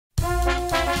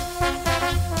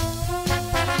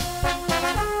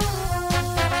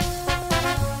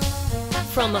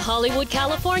From Hollywood,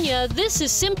 California, this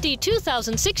is SMPTE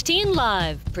 2016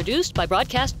 Live, produced by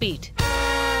Broadcast Beat.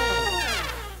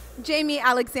 Jaimi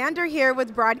Alexander here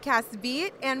with Broadcast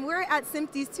Beat, and we're at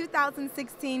SMPTE's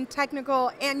 2016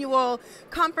 Technical Annual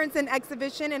Conference and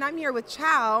Exhibition, and I'm here with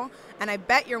Chao, and I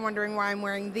bet you're wondering why I'm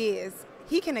wearing these.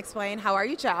 He can explain. How are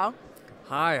you, Chao?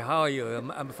 Hi, how are you?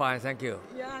 I'm fine, thank you.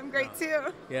 Yeah, I'm great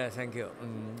too. Yeah, thank you.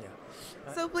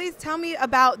 So please tell me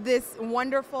about this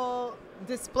wonderful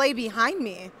display behind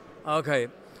me. Okay,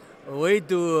 we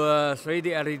do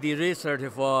 3D LED research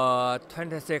for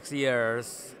 26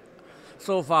 years.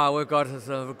 So far, we got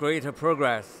some great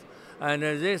progress. And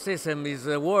this system is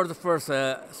the world's first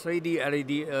 3D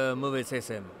LED movie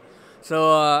system.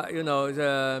 So,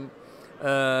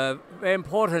 very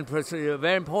important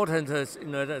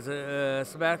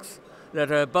specs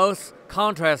that both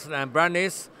contrast and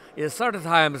brightness is 30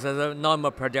 times the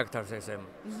normal projector system.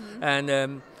 Mm-hmm.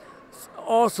 And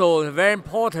also very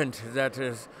important that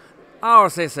our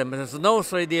system has no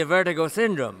 3D vertigo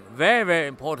syndrome. Very, very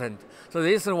important. So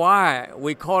this is why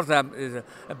we call them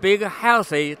a big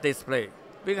healthy display.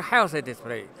 Big healthy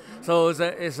display. So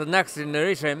it's the next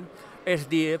generation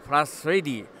HD plus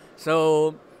 3D.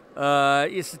 So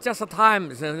it's just a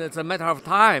time. It's a matter of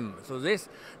time. So this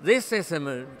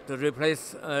system to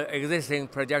replace existing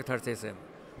projector system.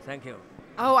 Thank you.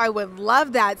 Oh, I would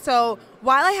love that. So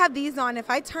while I have these on, if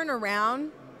I turn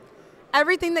around,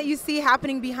 everything that you see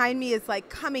happening behind me is like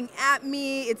coming at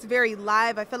me. It's very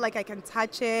live. I feel like I can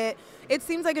touch it. It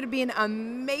seems like it would be an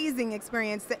amazing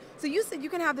experience. So you said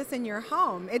you can have this in your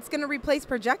home. It's going to replace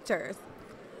projectors.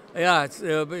 Yeah,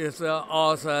 it's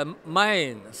also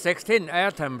main 16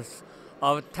 items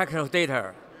of technical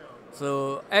data.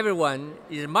 So everyone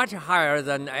is much higher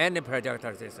than any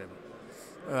projector system.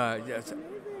 Yes.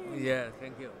 Yeah,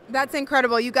 thank you. That's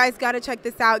incredible. You guys got to check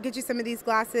this out. Get you some of these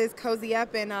glasses, cozy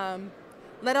up, and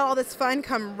let all this fun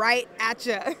come right at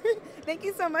you. Thank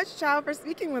you so much, Chao, for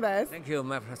speaking with us. Thank you,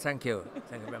 my friend. Thank you.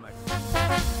 Thank you very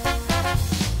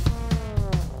much.